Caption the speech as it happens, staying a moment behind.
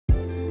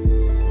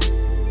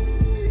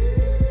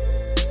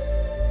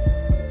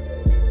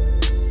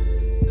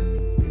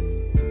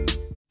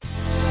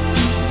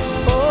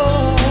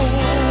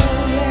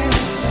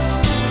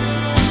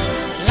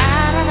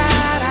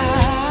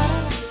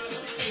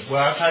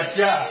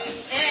Batacá.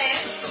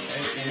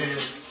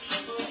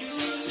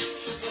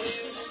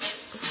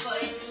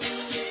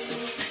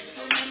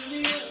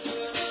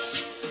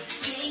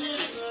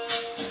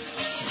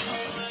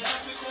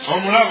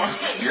 Vamos lá,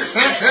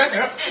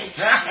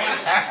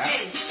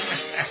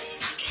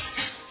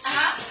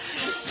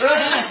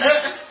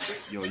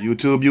 Yo,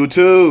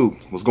 YouTube,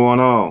 what's going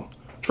on?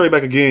 Trey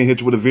back again, hit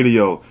you with a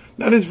video.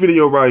 Now this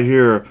video right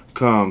here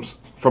comes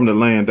from the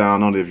land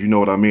down under, if you know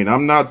what I mean.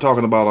 I'm not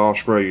talking about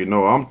Australia,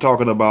 no, I'm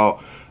talking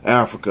about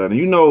Africa. And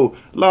you know,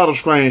 a lot of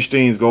strange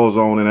things goes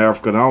on in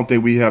Africa, and I don't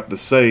think we have to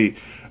say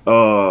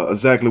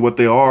exactly what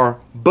they are,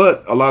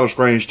 but a lot of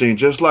strange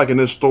things, just like in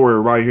this story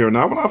right here.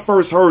 Now, when I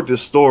first heard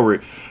this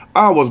story,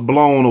 I was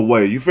blown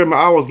away. You feel me?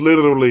 I was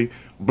literally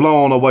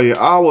blown away.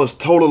 I was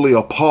totally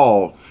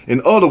appalled. In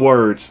other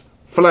words,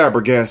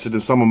 flabbergasted to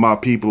some of my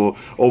people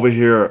over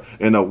here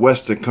in the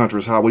Western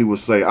countries, how we would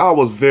say. I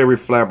was very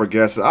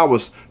flabbergasted. I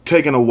was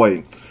taken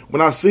away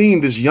when I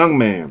seen this young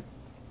man,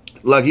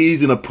 like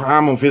he's in the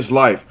prime of his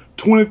life,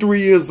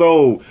 23 years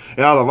old,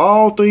 and out of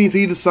all things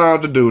he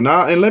decided to do.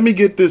 Now, and let me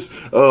get this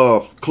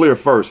clear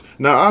first.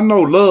 Now, I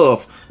know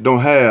love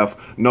don't have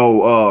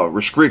no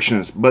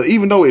restrictions, but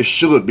even though it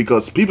should,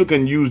 because people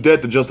can use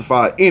that to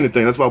justify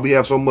anything. That's why we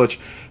have so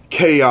much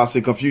chaos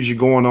and confusion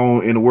going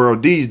on in the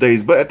world these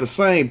days. But at the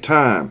same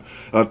time,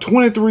 a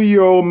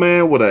 23-year-old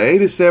man with an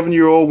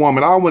 87-year-old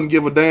woman, I wouldn't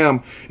give a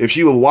damn if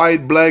she was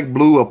white, black,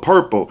 blue, or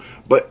purple.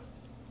 But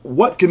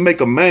what can make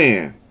a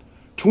man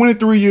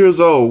 23 years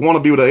old want to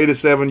be with an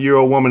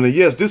 87-year-old woman? And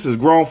yes, this is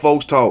grown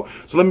folks talk.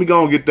 So let me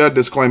go and get that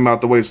disclaimer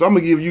out the way. So I'm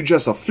going to give you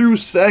just a few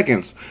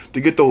seconds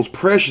to get those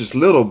precious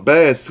little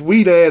bad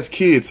sweet ass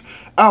kids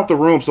out the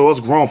room so us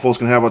grown folks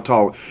can have a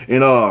talk.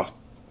 And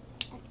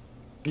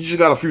you just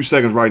got a few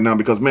seconds right now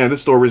because, man, this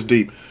story is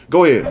deep.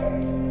 Go ahead.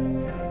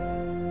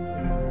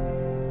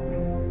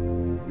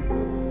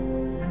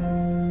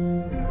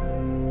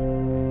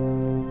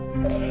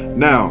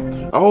 Now,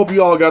 I hope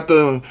you all got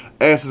the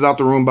asses out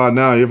the room by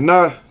now. If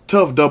not,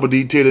 tough double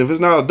D titty. If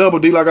it's not a double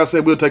D, like I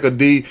said, we'll take a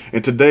D,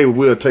 and today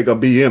we'll take a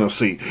B and a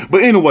C.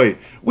 But anyway,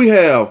 we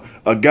have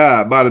a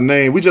guy by the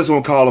name, we just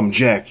gonna call him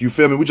Jack. You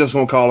feel me? We just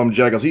gonna call him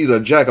Jack because he's a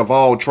jack of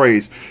all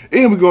trades.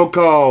 And we're gonna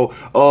call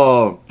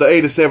the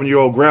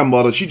 87-year-old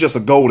grandmother, she just a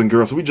golden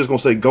girl, so we just gonna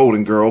say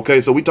golden girl,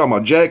 okay? So we talking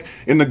about Jack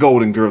and the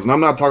golden girls, and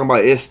I'm not talking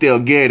about Estelle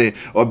Getty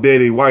or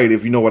Betty White,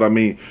 if you know what I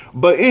mean.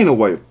 But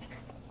anyway,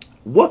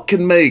 what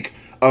can make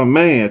a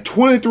man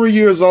 23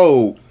 years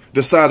old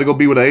decide to go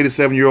be with an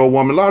 87-year-old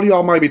woman? A lot of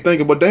y'all might be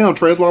thinking, but damn,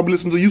 Trey, why we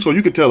listen to you so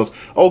you can tell us.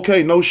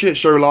 Okay, no shit,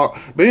 Sherlock.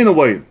 But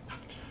anyway,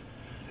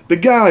 the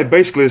guy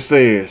basically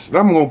says, and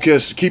I'm going to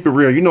keep it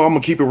real. You know, I'm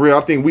going to keep it real.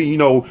 I think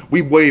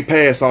we way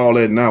past all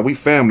that now. We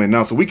family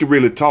now, so we can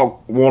really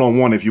talk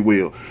one-on-one, if you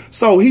will.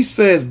 So he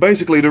says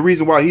basically the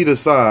reason why he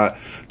decided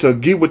to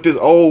get with this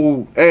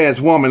old-ass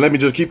woman, let me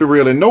just keep it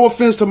real. And no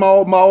offense to my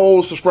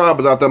old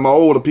subscribers out there, my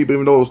older people,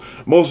 even though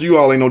most of you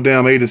all ain't no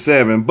damn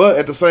 87. But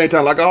at the same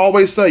time, like I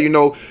always say, you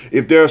know,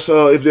 if there's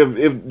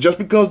if just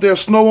because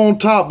there's snow on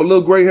top, a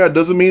little gray hair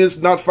doesn't mean it's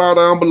not fire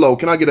down below.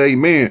 Can I get an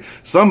amen?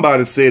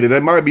 Somebody said it.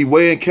 That might be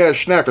way in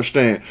Cash Snacker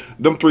Stand.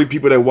 Them three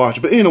people that watch.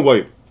 But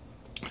anyway,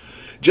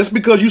 just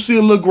because you see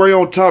a little gray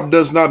on top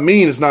does not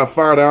mean it's not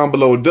fire down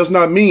below. It does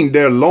not mean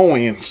their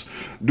loins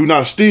do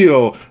not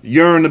still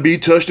yearn to be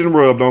touched and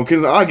rubbed on.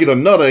 Can I get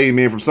another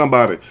amen from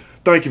somebody?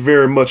 Thank you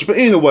very much. But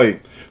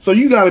anyway, so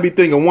you got to be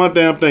thinking one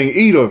damn thing.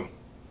 Either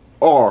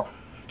or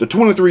the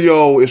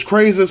 23-year-old is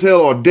crazy as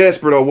hell or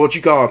desperate or what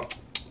you call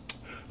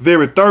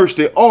very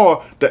thirsty,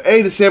 or the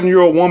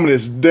 87-year-old woman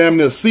is damn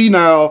near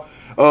senile,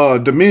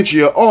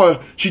 dementia, or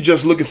she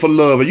just looking for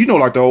love. And you know,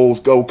 like the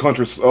old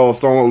country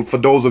song, for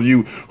those of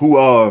you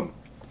who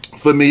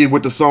familiar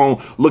with the song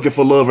Looking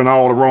for Love in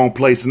All the Wrong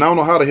Places. And I don't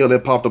know how the hell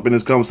that popped up in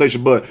this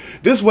conversation, but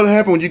this is what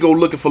happened when you go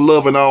looking for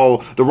love in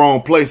all the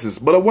wrong places.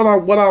 But what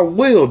I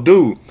will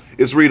do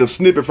is read a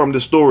snippet from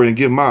this story and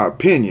give my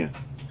opinion.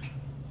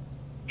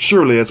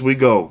 Surely as we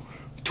go.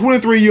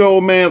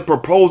 23-year-old man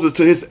proposes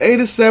to his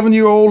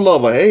 87-year-old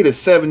lover,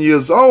 87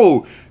 years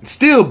old,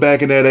 still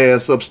backing that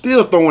ass up,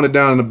 still throwing it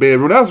down in the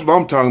bedroom. That's what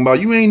I'm talking about.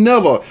 You ain't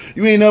never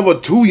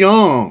too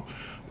young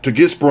to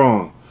get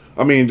sprung.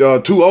 I mean,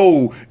 too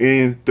old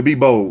and to be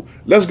bold.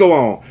 Let's go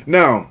on.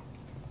 Now,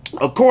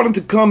 according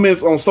to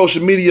comments on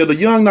social media, the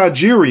young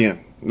Nigeria,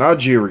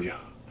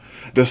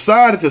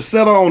 decided to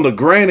settle on the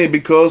granny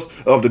because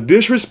of the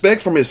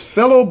disrespect from his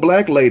fellow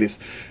black ladies.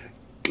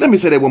 Let me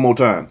say that one more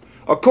time.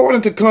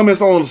 According to comments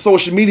on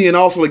social media and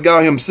also the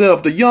guy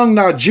himself, the young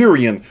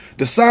Nigerian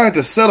decided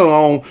to settle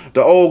on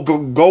the old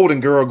golden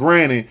girl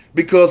granny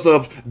because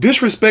of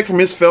disrespect from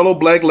his fellow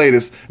black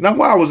ladies. Now,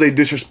 why was they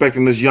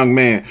disrespecting this young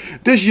man?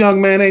 This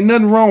young man, ain't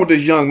nothing wrong with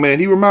this young man.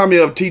 He remind me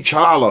of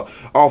T'Challa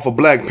off of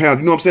Black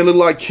Panther. You know what I'm saying? Look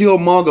like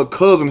Killmonger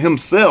cousin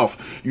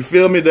himself. You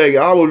feel me?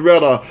 I would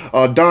rather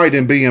die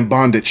than be in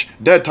bondage.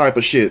 That type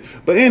of shit.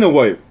 But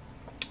anyway,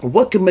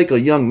 what can make a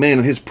young man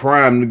in his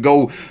prime to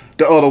go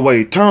the other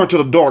way. Turn to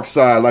the dark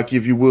side, like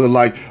if you will,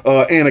 like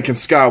Anakin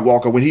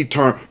Skywalker when he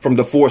turned from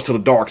the Force to the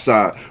dark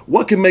side.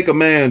 What can make a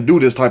man do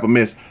this type of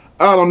mess?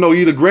 I don't know.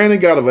 Either Granny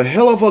got a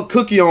hell of a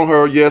cookie on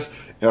her, yes,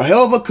 a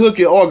hell of a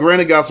cookie, or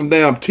Granny got some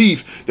damn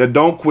teeth that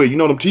don't quit. You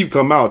know them teeth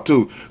come out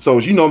too. So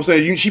you know what I'm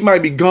saying? She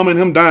might be gumming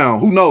him down.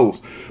 Who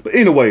knows? But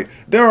anyway,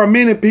 there are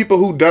many people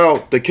who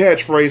doubt the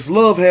catchphrase,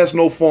 love has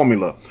no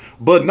formula.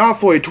 But not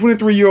for a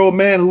 23-year-old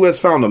man who has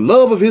found the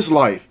love of his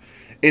life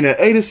in an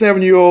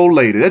 87-year-old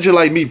lady. That's just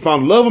like me,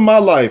 found the love of my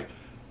life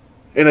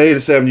in an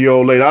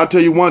 87-year-old lady. I'll tell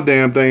you one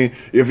damn thing.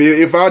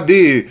 If I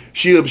did,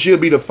 she'll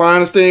be the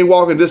finest thing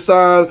walking this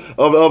side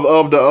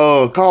of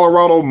the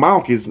Colorado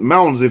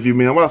mountains, if you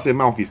mean. When I say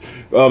mountains,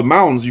 the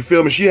mountains, you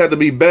feel me? She had to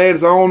be bad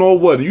as I don't know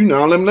what. You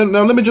know,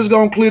 let me just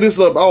go and clear this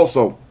up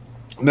also.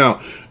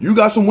 Now, you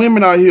got some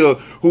women out here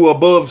who are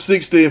above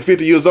 60 and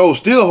 50 years old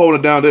still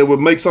holding down that would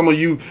make some of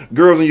you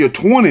girls in your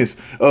 20s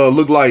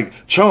look like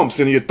chumps,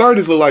 and in your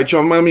 30s look like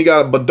chumps. I mean, you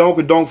got a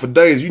badonkadonk for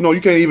days. You know, you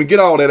can't even get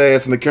all that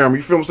ass in the camera.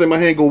 You feel what I'm saying? My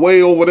hand go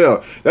way over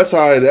there. That's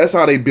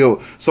how they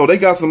built. So they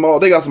got some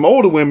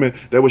older women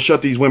that would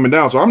shut these women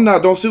down. So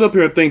don't sit up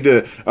here and think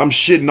that I'm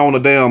shitting on the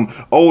damn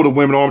older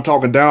women or I'm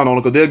talking down on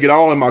them, because they'll get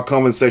all in my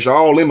comment section,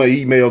 all in my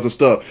emails and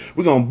stuff.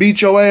 We're going to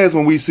beat your ass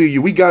when we see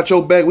you. We got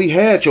your back. We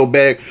had your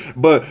back.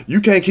 But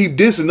you can't keep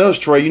dissing us,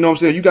 Trey. You know what I'm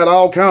saying? You got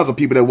all kinds of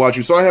people that watch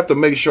you. So I have to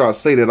make sure I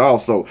say that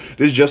also.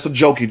 This is just a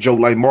jokey joke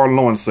like Martin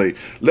Lawrence say.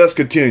 Let's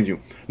continue.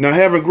 Now,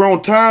 having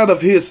grown tired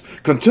of his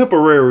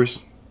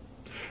contemporaries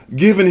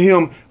giving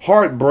him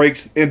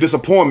heartbreaks and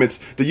disappointments,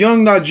 the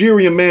young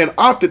Nigerian man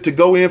opted to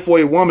go in for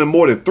a woman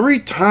more than 3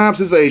 times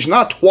his age.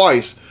 Not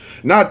twice,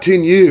 not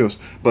 10 years,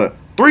 but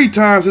 3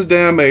 times his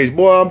damn age.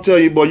 Boy, I'm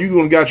telling you, boy, you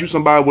gonna got you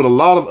somebody with a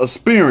lot of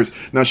experience.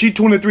 Now, she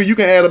 23. You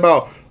can add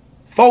about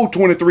 4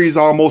 23s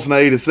almost in the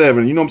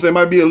 87. You know what I'm saying?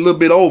 Might be a little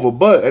bit over,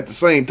 but at the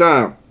same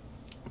time,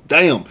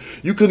 damn,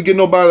 you couldn't get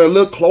nobody a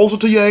little closer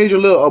to your age, a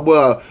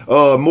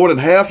little more than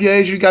half your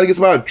age. You got to get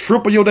somebody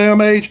triple your damn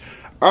age.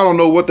 I don't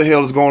know what the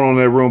hell is going on in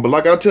that room, but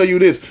like I tell you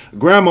this,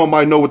 Grandma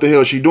might know what the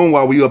hell she doing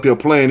while we up here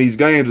playing these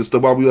games and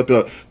stuff, while we up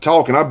here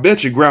talking. I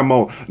bet you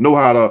Grandma know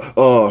how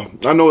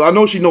to, I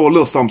know she know a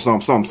little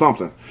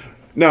something.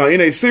 Now,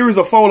 in a series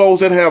of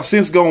photos that have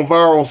since gone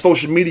viral on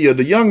social media,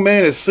 the young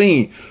man is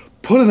seen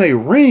putting a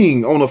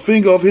ring on the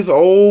finger of his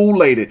old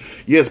lady.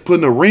 Yes,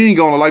 putting a ring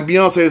on it. Like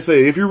Beyonce said,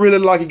 if you really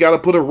like it, you got to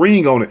put a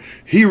ring on it.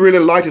 He really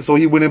liked it, so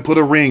he went and put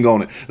a ring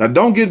on it. Now,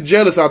 don't get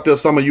jealous out there,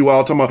 some of you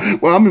all talking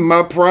about, well, I'm in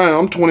my prime.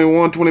 I'm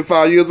 21,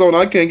 25 years old.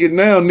 I can't get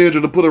now Ninja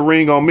to put a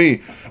ring on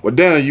me. Well,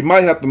 damn, you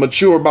might have to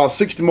mature about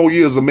 60 more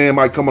years. A man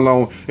might come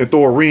along and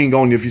throw a ring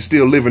on you if you're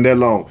still living that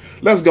long.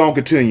 Let's go and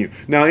continue.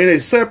 Now, in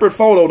a separate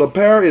photo, the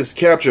pair is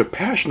captured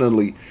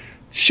passionately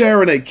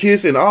sharing a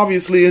kiss and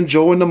obviously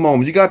enjoying the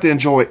moment. You got to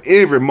enjoy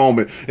every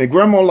moment. And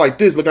Grandma like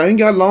this, look, I ain't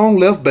got long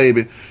left,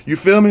 baby. You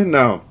feel me?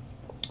 Now,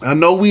 I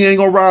know we ain't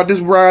gonna ride this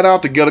ride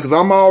out together, because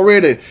I'm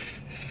already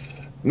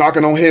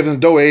knocking on heaven's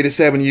door,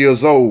 87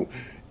 years old.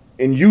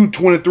 And you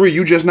 23,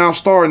 you just now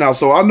starting out.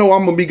 So I know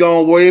I'm gonna be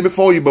gone way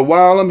before you, but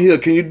while I'm here,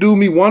 can you do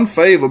me one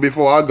favor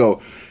before I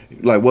go?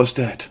 Like, what's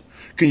that?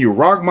 Can you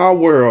rock my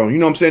world? You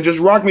know what I'm saying? Just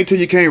rock me till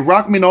you can't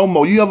rock me no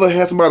more. You ever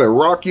had somebody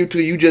rock you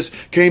till you just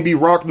can't be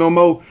rocked no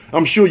more?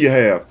 I'm sure you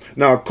have.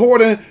 Now,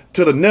 according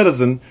to the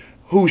netizen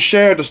who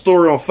shared the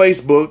story on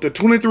Facebook, the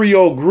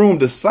 23-year-old groom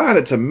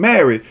decided to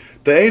marry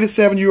the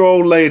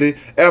 87-year-old lady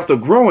after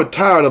growing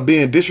tired of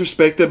being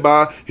disrespected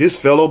by his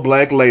fellow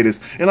black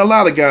ladies. And a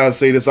lot of guys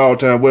say this all the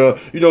time. Well,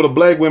 you know, the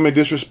black women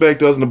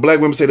disrespect us, and the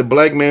black women say the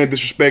black man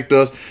disrespect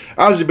us.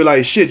 I'll just be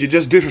like, shit, you're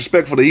just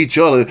disrespectful to each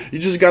other. You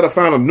just got to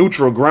find a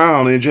neutral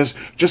ground and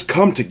just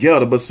come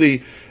together. But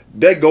see,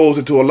 that goes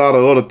into a lot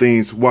of other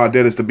things why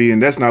that is to be,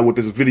 and that's not what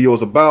this video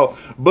is about.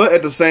 But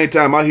at the same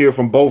time, I hear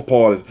from both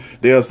parties.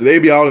 They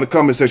be all in the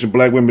comment section,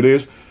 black women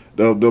this,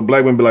 the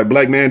black women be like,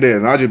 black man that,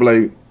 and I just be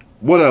like,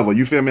 whatever,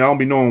 you feel me? I don't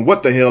be knowing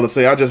what the hell to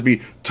say. I just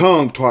be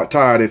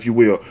tongue-tied, if you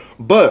will.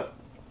 But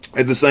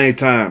at the same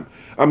time,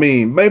 I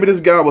mean, maybe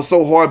this guy was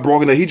so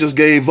heartbroken that he just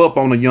gave up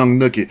on the young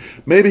nookie.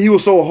 Maybe he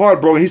was so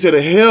heartbroken, he said,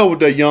 the hell with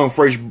that young,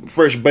 fresh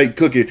baked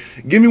cookie.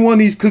 Give me one of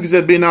these cookies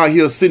that been out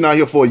here, sitting out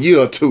here for a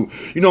year or 2.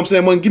 You know what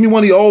I'm saying? Give me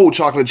one of these old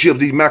chocolate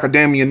chips, these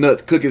macadamia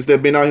nut cookies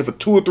that been out here for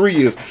 2 or 3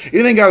 years.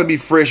 It ain't got to be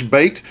fresh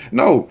baked.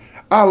 No,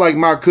 I like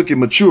my cookie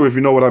mature, if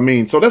you know what I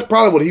mean. So that's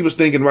probably what he was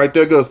thinking right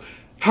there, because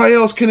how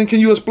else can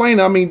you explain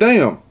it? I mean,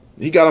 damn,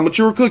 he got a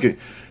mature cookie.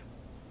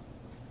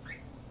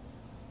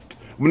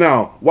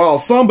 Now, while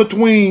some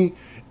between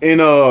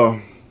them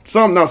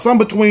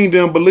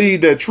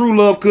believe that true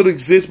love could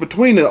exist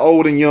between the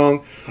old and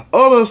young,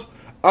 others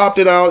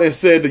opted out and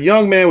said the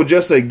young man was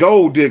just a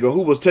gold digger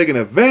who was taking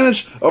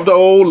advantage of the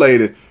old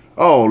lady.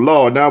 Oh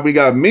Lord, now we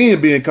got men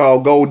being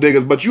called gold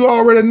diggers, but you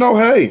already know,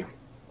 hey,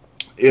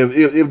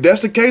 if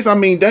that's the case, I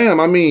mean,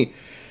 damn, I mean,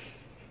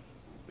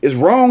 it's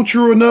wrong,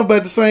 true enough, but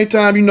at the same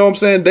time, you know what I'm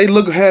saying, they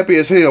look happy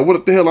as hell.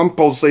 What the hell I'm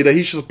supposed to say? That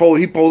he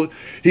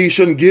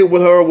shouldn't get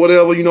with her or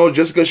whatever, you know,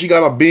 just because she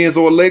got a Benz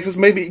or a Lexus?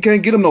 Maybe he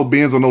can't get him no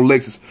Benz or no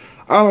Lexus.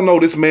 I don't know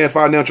this man's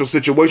financial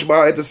situation,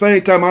 but at the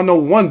same time, I know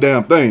one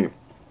damn thing.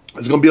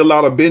 It's going to be a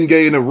lot of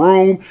Bengay in the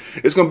room.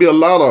 It's going to be a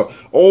lot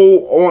of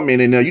old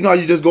ointment in there. You know how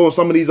you just go in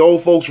some of these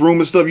old folks' room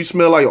and stuff, you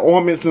smell like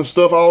ointments and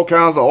stuff, all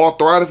kinds of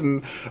arthritis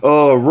and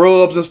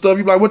rubs and stuff.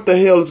 You be like, what the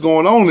hell is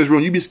going on in this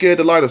room? You be scared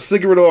to light a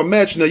cigarette or a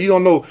match. Now, you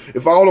don't know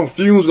if all them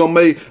fumes going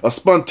to make a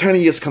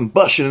spontaneous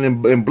combustion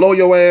and blow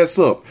your ass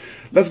up.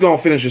 Let's go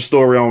and finish the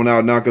story on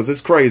out now, because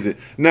it's crazy.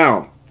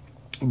 Now,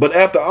 but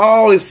after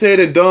all is said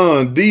and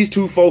done, these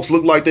two folks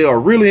look like they are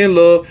really in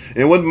love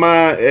and wouldn't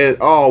mind at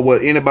all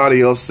what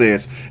anybody else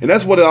says. And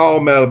that's what it all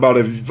matters about.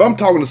 If I'm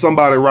talking to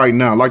somebody right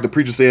now, like the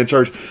preacher said in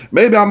church,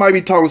 maybe I might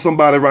be talking to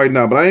somebody right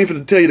now, but I ain't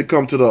finna tell you to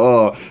come to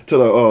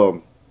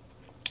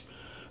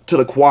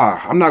the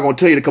choir. I'm not going to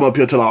tell you to come up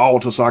here to the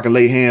altar so I can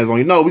lay hands on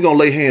you. No, we're going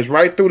to lay hands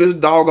right through this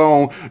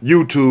doggone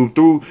YouTube,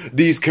 through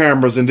these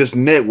cameras and this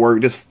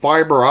network, this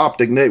fiber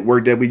optic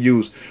network that we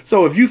use.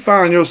 So if you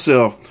find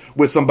yourself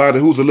with somebody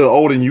who's a little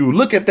older than you,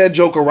 look at that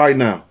joker right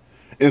now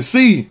and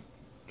see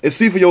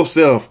for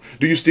yourself,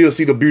 do you still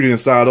see the beauty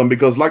inside them?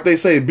 Because like they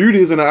say, beauty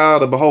is in the eye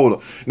of the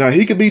beholder. Now,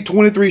 he could be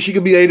 23, she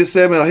could be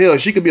 87, or hell,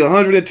 she could be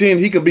 110,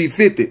 he could be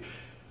 50.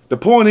 The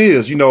point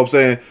is, you know what I'm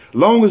saying,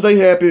 long as they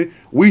happy,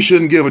 we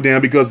shouldn't give a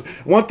damn, because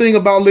one thing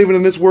about living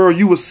in this world,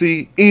 you will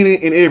see any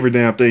and every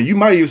damn thing. You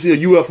might even see a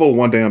UFO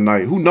one damn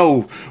night. Who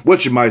knows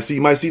what you might see.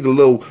 You might see the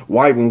little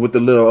white one with the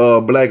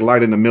little black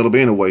light in the middle, but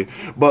anyway.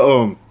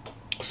 But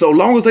so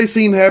long as they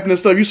seen happy and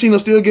stuff, you seen her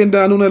still getting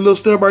down on that little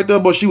step right there,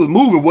 but she was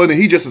moving, wasn't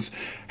it? He just as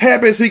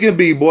happy as he can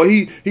be,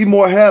 boy. He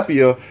more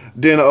happier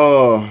than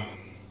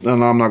no,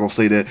 I'm not going to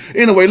say that.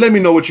 Anyway, let me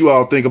know what you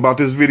all think about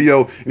this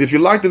video. And if you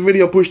like the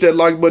video, push that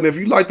like button. If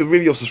you like the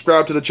video,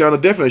 subscribe to the channel.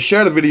 Definitely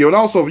share the video. And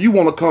also, if you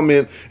want to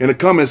comment in the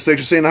comment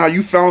section saying how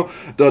you found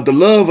the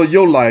love of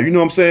your life. You know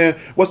what I'm saying?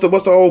 What's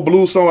the old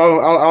blues song?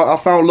 I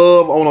found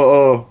love on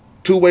a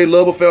two-way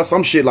love affair,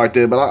 some shit like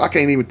that. But I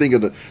can't even think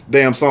of the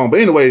damn song. But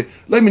anyway,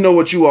 let me know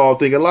what you all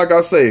think. And like I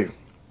say,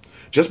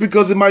 just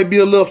because it might be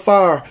a little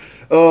fire,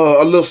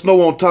 a little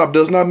snow on top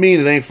does not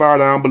mean it ain't fire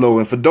down below.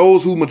 And for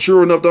those who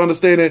mature enough to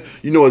understand it,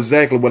 you know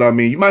exactly what I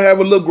mean. You might have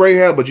a little gray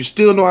hair, but you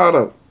still know how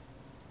to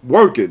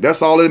work it.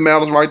 That's all that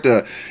matters right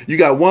there. You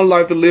got one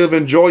life to live.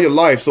 Enjoy your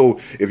life. So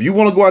if you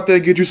want to go out there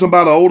and get you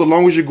somebody older, as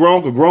long as you're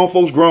grown, because grown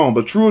folks grown.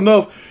 But true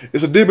enough,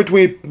 it's a difference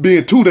between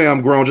being too damn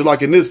grown, just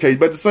like in this case.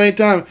 But at the same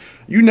time,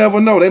 you never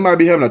know. They might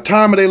be having a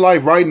time of their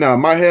life right now.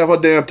 Might have her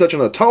damn touching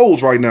her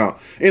toes right now.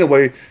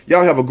 Anyway,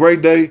 y'all have a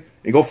great day.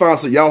 And go find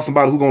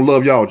somebody who gonna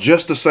love y'all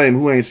just the same,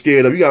 who ain't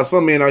scared of you. Got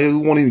some men out here who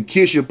won't even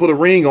kiss you, put a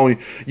ring on you,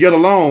 yet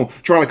alone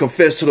trying to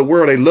confess to the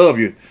world they love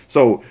you.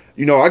 So,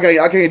 you know, I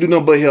can't do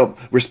nothing but help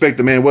respect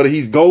the man, whether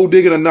he's gold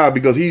digging or not,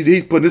 because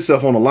he's putting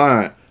himself on the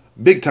line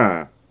big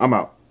time. I'm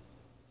out.